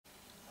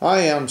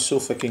I am so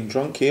fucking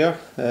drunk here.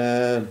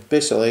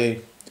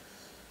 Basically,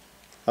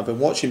 I've been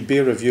watching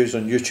beer reviews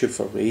on YouTube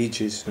for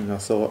ages, and I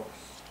thought,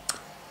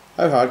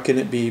 how hard can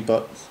it be?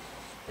 But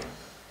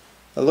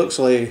it looks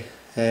like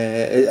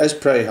it is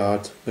pretty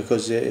hard,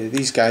 because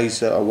these guys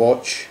that I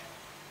watch,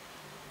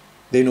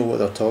 they know what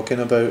they're talking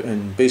about,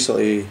 and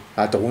basically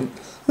I don't.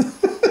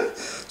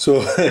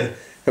 So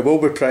it will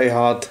be pretty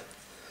hard.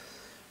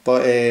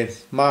 But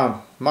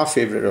my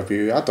favourite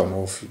review, I don't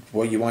know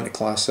what you want to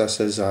class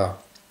this as, a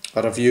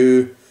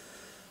review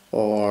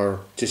or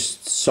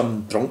just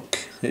some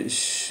drunk.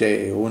 It's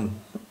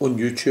on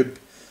YouTube,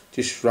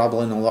 just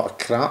rabbling a lot of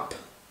crap.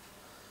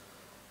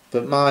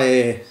 But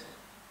my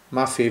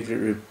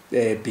favourite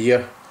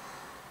beer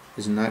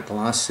is in that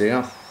glass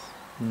there.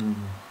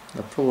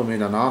 I probably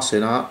made an arse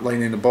of that,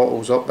 lining the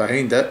bottles up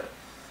behind it.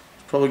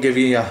 Probably give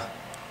you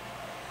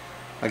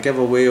a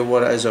giveaway of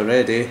what it is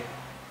already.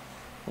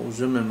 I'll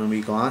zoom in my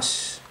wee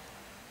glass,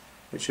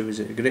 which was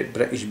at the Great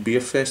British Beer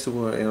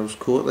Festival at Earls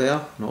Court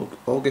there in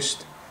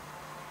August.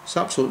 It's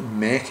an absolute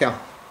mecca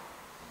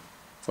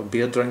for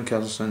beer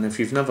drinkers, and if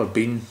you've never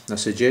been, I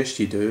suggest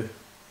you do.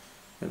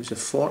 It was the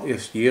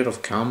 40th year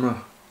of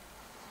CAMRA.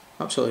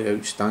 Absolutely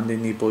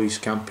outstanding, the boys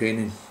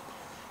campaigning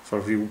for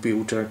real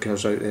beer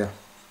drinkers out there.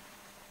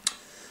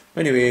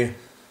 Anyway,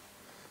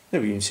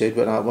 never even said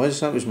what that was.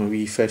 That was my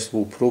wee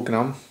festival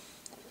programme,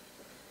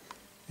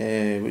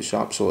 which was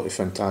absolutely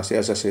fantastic.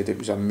 As I said, it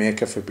was a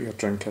mecca for beer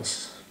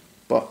drinkers.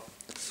 But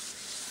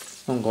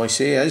what I'm going to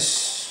say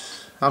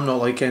is, I'm not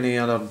like any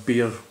other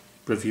beer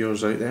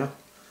reviewers out there.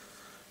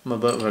 I'm a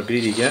bit of a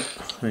greedy git,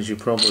 as you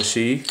probably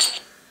see.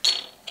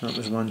 That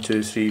was 1,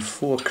 2, 3,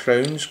 4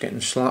 crowns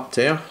getting slapped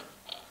there.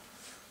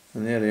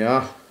 And there they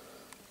are.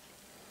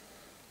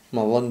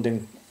 My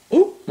London...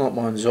 Oh, that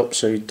one's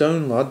upside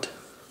down, lad.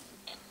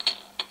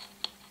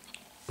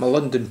 My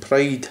London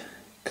Pride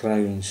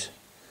crowns.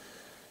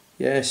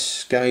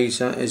 Yes, guys,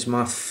 that is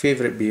my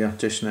favourite beer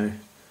just now.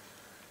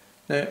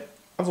 Now,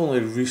 I've only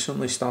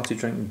recently started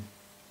drinking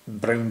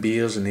brown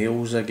beers and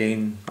ales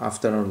again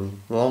after a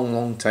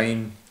long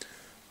time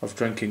of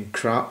drinking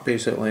crap,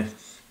 basically.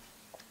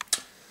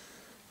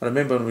 I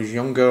remember when I was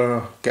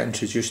younger, getting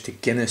introduced to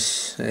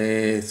Guinness,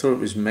 thought it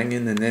was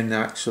minging, and then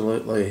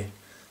absolutely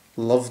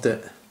loved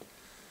it.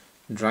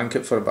 Drank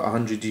it for about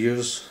 100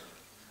 years.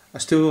 I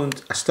still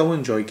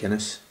enjoy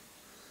Guinness,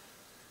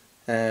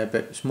 but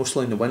it's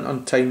mostly in the winter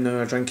time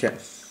now I drink it.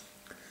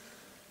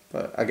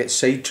 But I get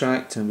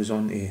sidetracked and was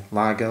on to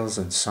lagers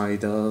and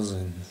ciders,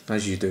 and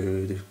as you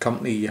do, the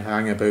company you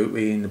hang about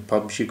with and the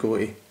pubs you go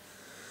to.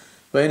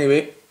 But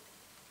anyway,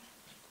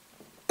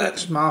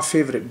 that's my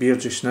favourite beer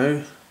just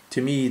now.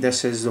 To me,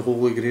 this is the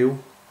Holy Grail.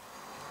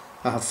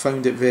 I have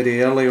found it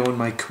very early on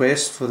my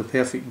quest for the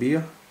perfect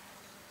beer.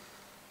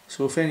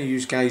 So if any of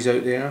you guys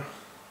out there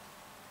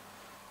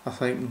are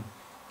thinking,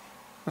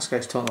 this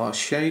guy's talking a lot of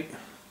shite,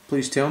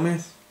 please tell me.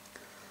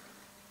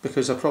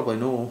 Because I probably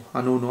know.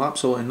 I know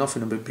absolutely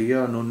nothing about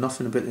beer. I know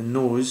nothing about the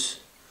nose.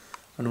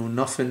 I know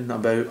nothing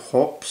about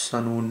hops.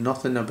 I know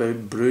nothing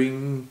about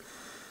brewing.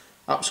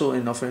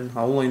 Absolutely nothing.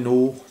 I only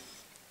know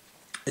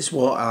it's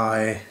what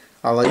I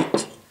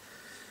like.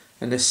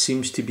 And this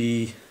seems to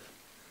be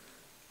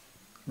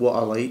what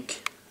I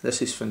like.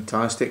 This is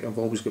fantastic. I've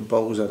always got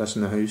bottles of this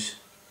in the house.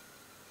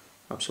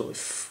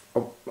 Absolutely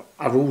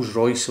a Rolls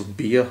Royce of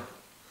beer.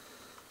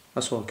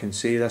 That's all I can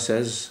say. This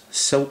is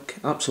silk,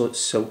 absolute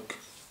silk.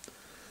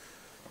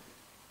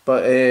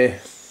 But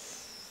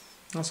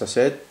as I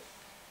said,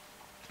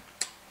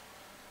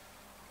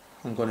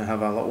 I'm going to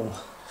have a little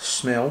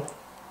smell,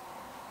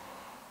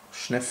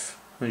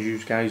 sniff, as you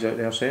guys out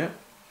there say it.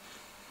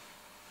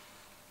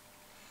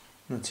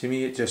 And to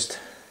me, it just,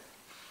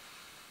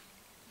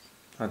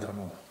 I don't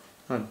know.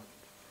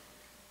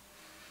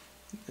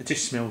 It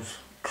just smells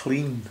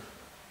clean.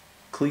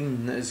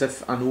 Clean, as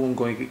if I know I'm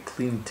going to get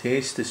clean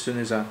taste as soon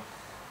as I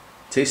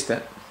taste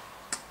it.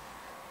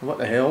 What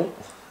the hell,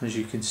 as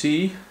you can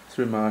see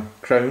through my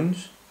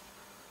crowns,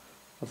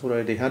 I've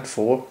already had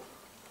 4.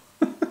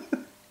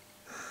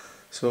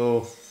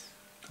 So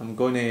I'm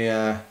going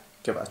to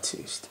give it a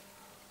taste.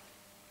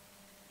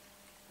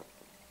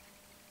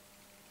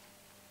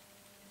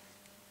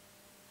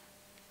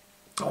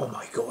 Oh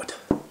my god,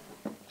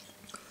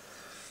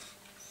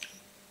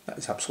 that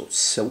is absolute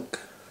silk.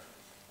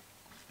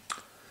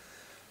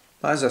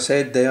 But as I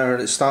said there at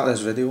the start of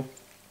this video,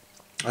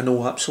 I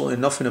know absolutely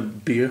nothing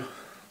about beer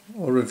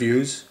or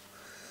reviews.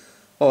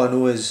 All I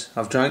know is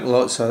I've drank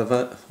lots of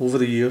it over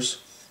the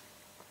years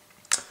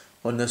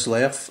on this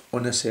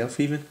earth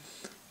even.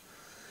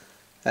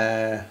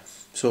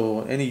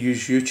 So any of you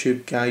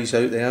YouTube guys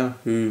out there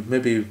who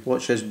maybe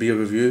watch this beer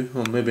review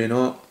or maybe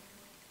not,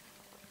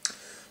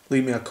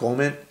 leave me a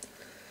comment.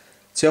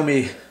 Tell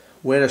me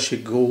where I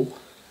should go,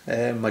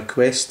 my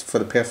quest for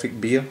the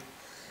perfect beer.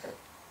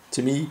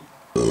 To me,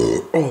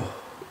 oh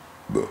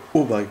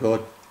my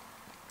god,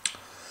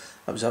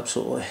 that was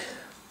absolutely...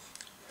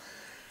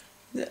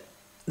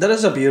 There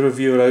is a beer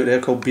reviewer out there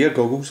called Beer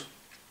Goggles,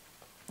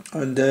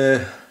 and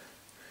a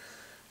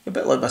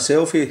bit like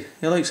myself, he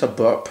likes a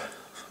burp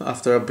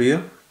after a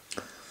beer.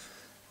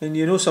 And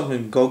you know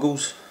something,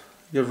 goggles,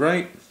 you're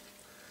right,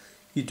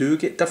 you do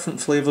get different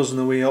flavours on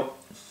the way up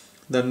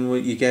than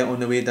what you get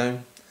on the way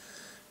down.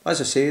 As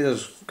I say,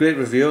 there's great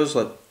reviewers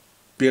like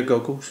Beer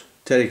Goggles,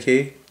 Terry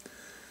Kay.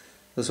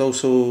 There's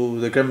also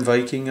the Grim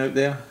Viking out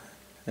there,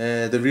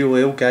 the Real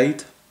Ale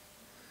Guide.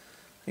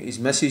 I think his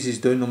missus is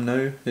doing them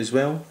now as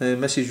well,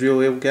 Mrs.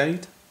 Real Ale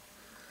Guide.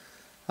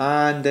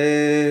 And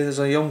there's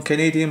a young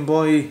Canadian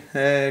boy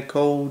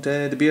called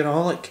the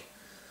Beeraholic.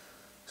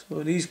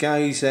 So these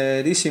guys,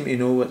 they seem to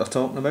know what they're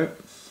talking about,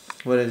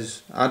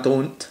 whereas I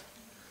don't.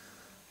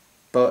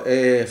 But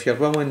if you're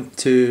willing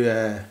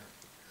to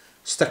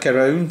stick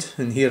around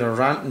and hear a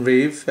rant and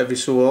rave every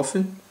so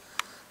often,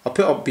 I'll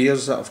put up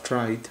beers that I've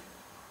tried.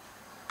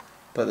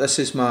 But this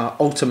is my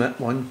ultimate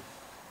one.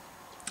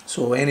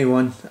 So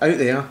anyone out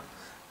there,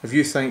 if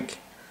you think,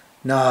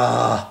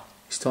 nah,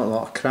 he's talking a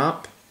lot of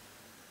crap,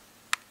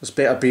 there's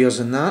better beers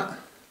than that,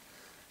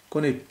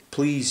 going to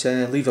please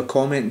leave a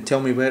comment and tell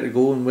me where to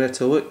go and where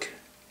to look,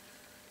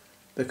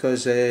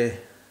 because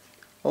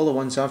all the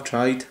ones I've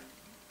tried,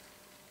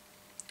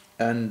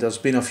 and there's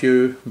been a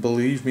few,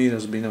 believe me,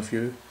 there's been a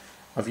few,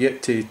 I've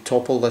yet to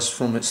topple this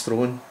from its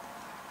throne.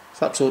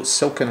 It's absolute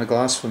silk in a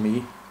glass for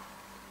me.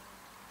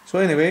 So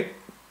anyway,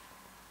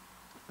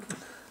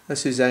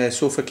 this is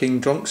Sofa King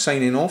Drunk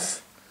signing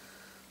off,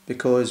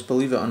 because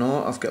believe it or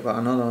not, I've got about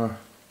another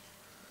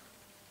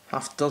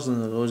half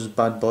dozen of those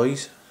bad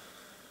boys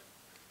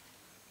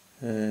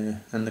in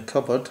the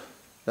cupboard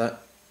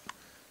that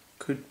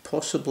could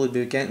possibly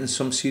be getting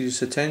some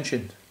serious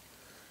attention.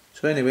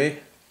 So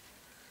anyway,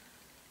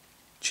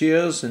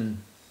 cheers and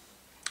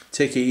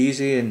take it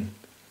easy, and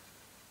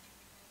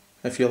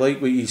if you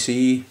like what you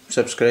see,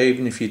 subscribe,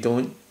 and if you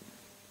don't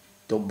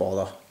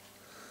bother,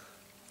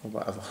 or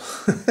whatever.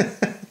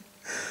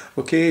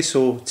 Okay,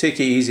 so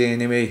take it easy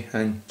anyway,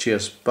 and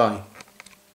cheers, bye.